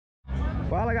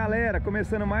Fala galera,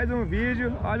 começando mais um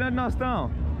vídeo. Olha onde nós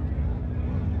estamos.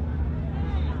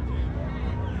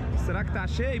 Será que tá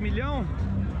cheio? Milhão?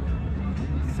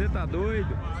 Você tá doido?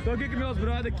 Tô aqui com meus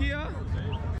brothers aqui, ó.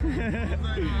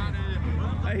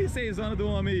 A R6 do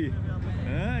homem aí.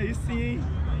 Ah, aí sim, hein?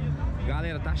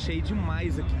 Galera, tá cheio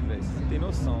demais aqui, velho. Você tem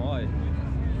noção, olha.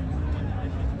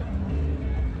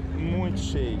 Muito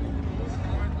cheio.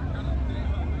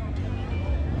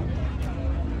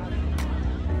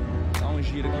 Dá um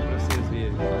giro aqui pra vocês verem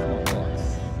as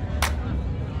motos.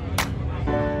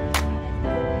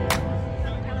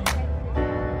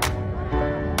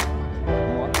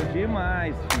 Moto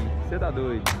demais, filho. Você tá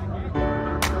doido?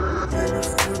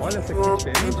 Olha essa aqui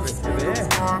diferente, vai se ver.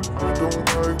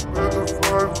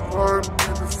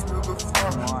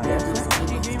 Essa é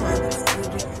antiga, hein, mano?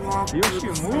 E o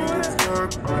Shimura.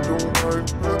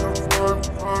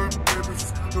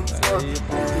 Aí,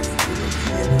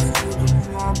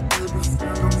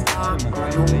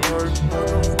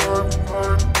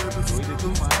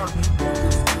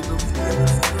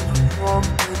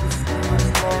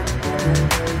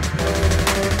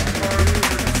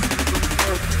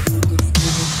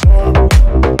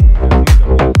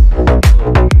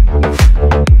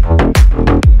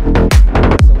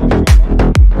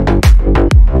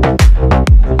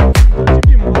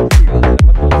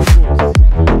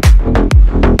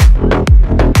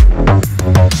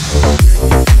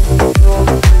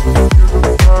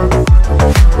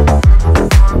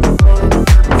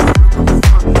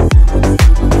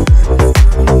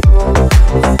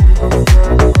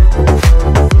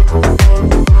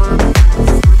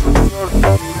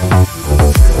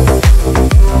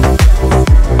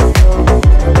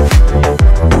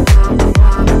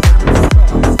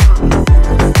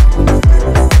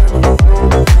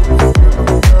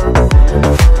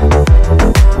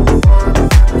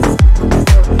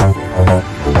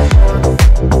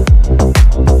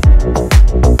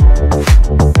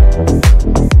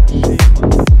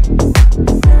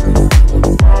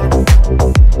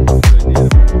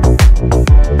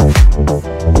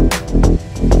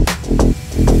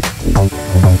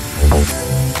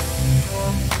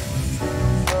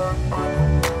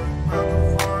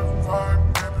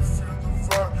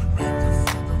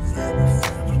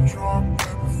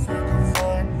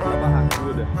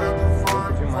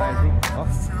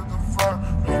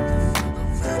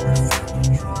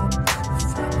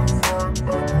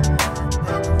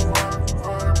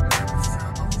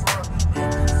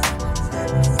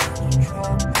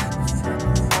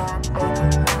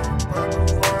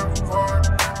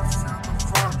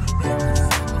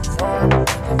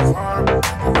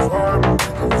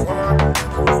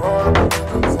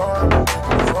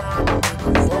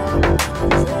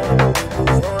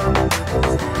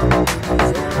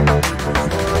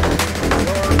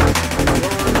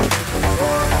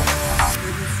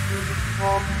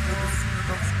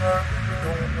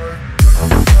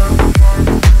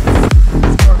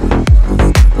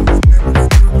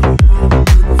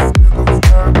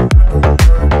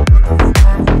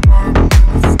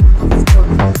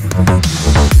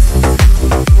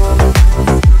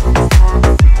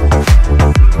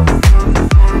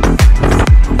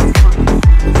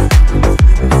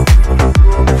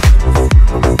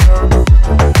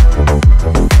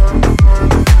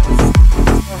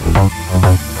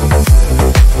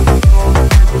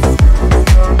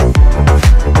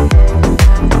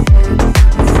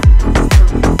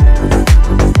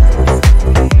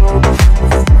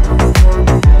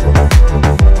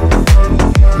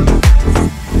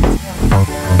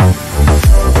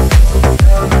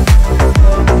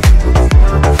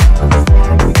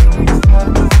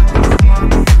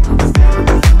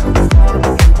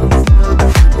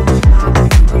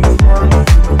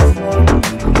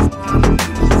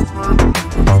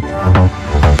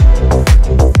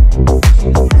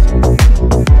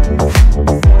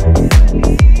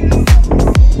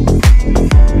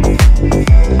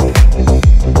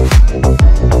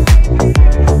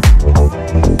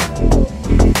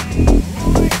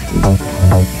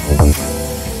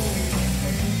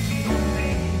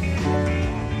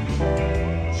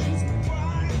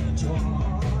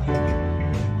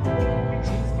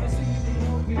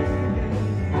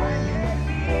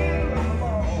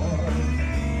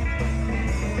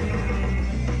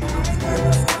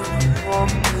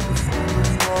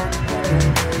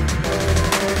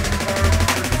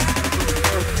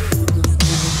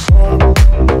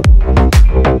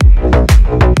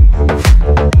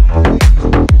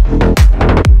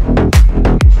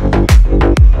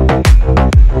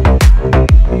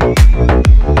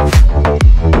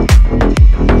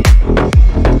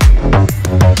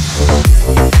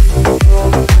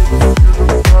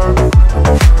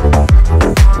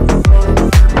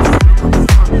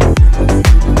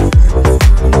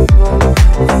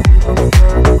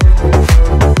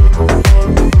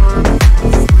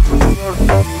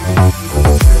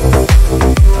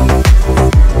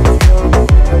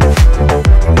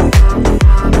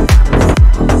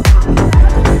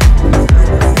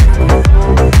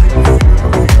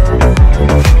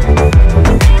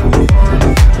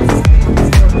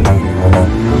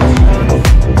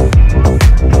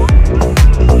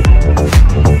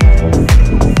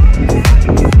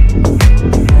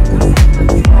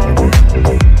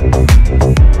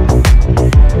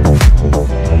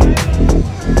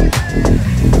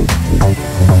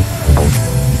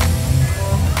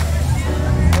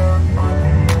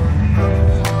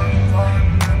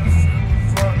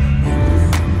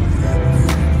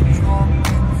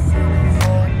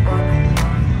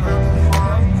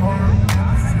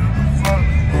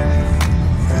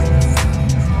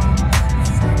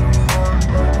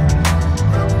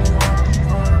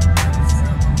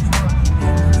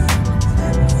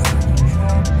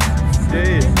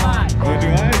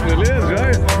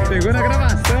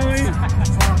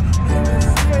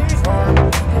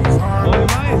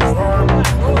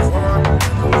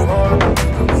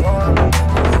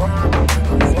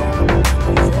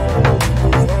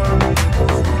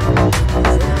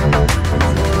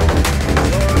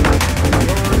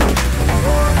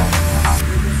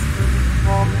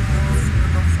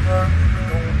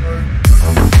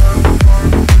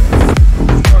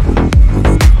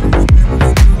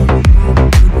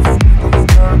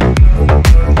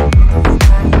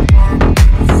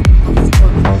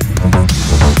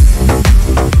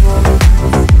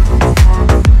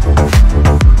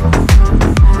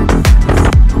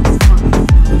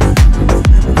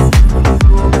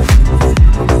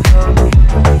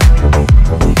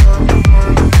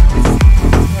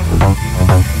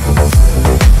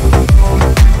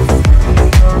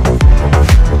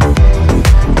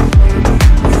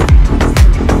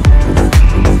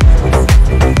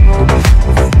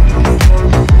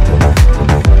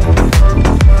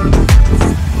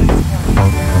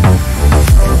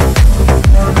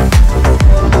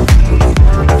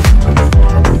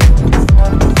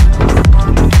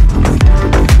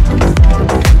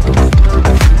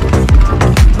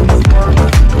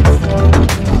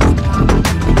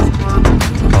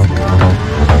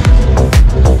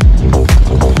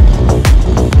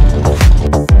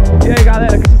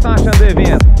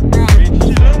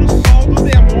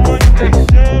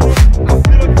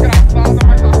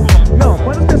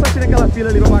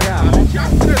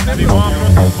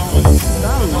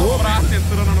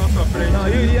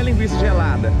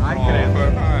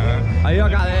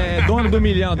 do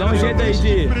Milhão. Dá um jeito aí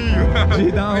de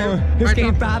dar uma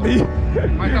esquentada aí.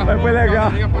 Mas foi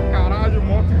legal. Pra caralho,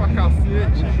 moto pra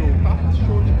cacete. Tá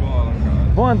show de bola,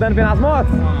 cara. Vão andando vendo as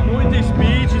motos? Muito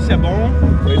speed, isso é bom.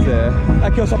 Pois é.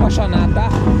 Aqui eu sou apaixonado, tá?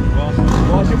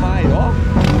 Gosto demais, ó.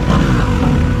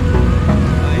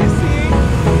 Aí sim.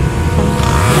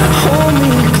 Hold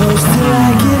me close till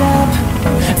I get up.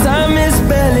 Time is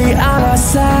barely on our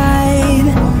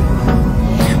side.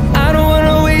 I don't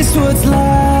wanna waste what's left.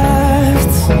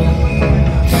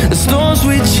 The storms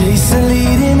we chase are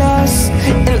leading us,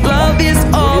 and love is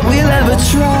all we'll ever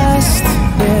trust.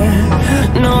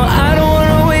 Yeah. No, I don't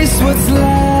wanna waste what's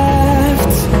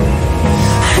left.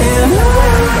 And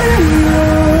on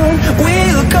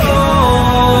we'll go,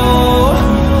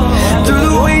 through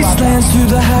the wastelands, through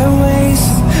the highways,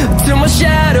 till my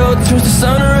shadow turns to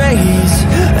sun rays.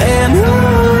 And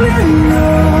on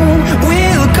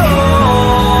we'll go,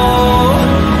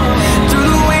 through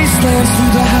the wastelands,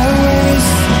 through the highways,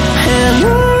 and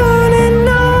on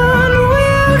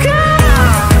we'll go.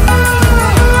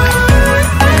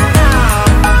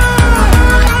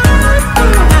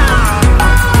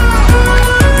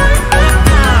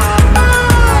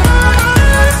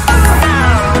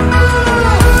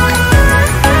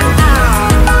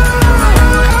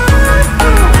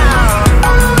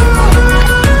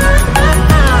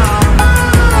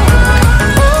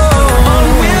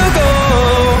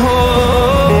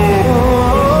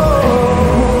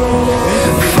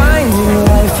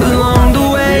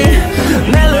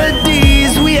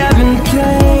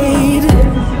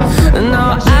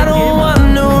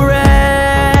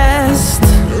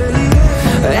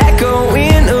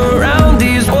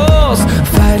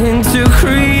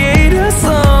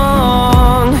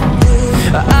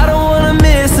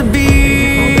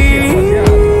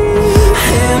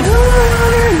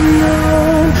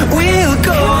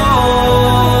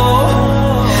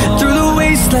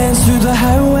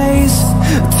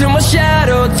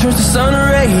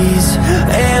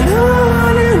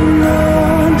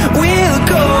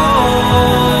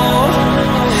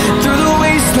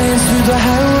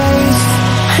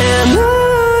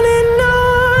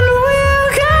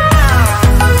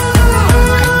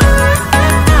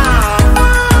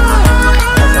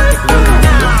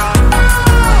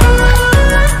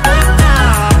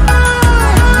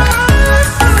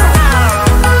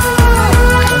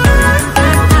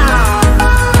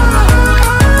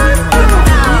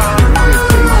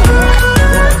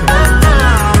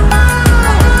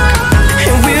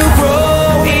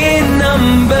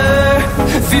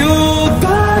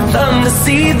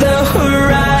 See the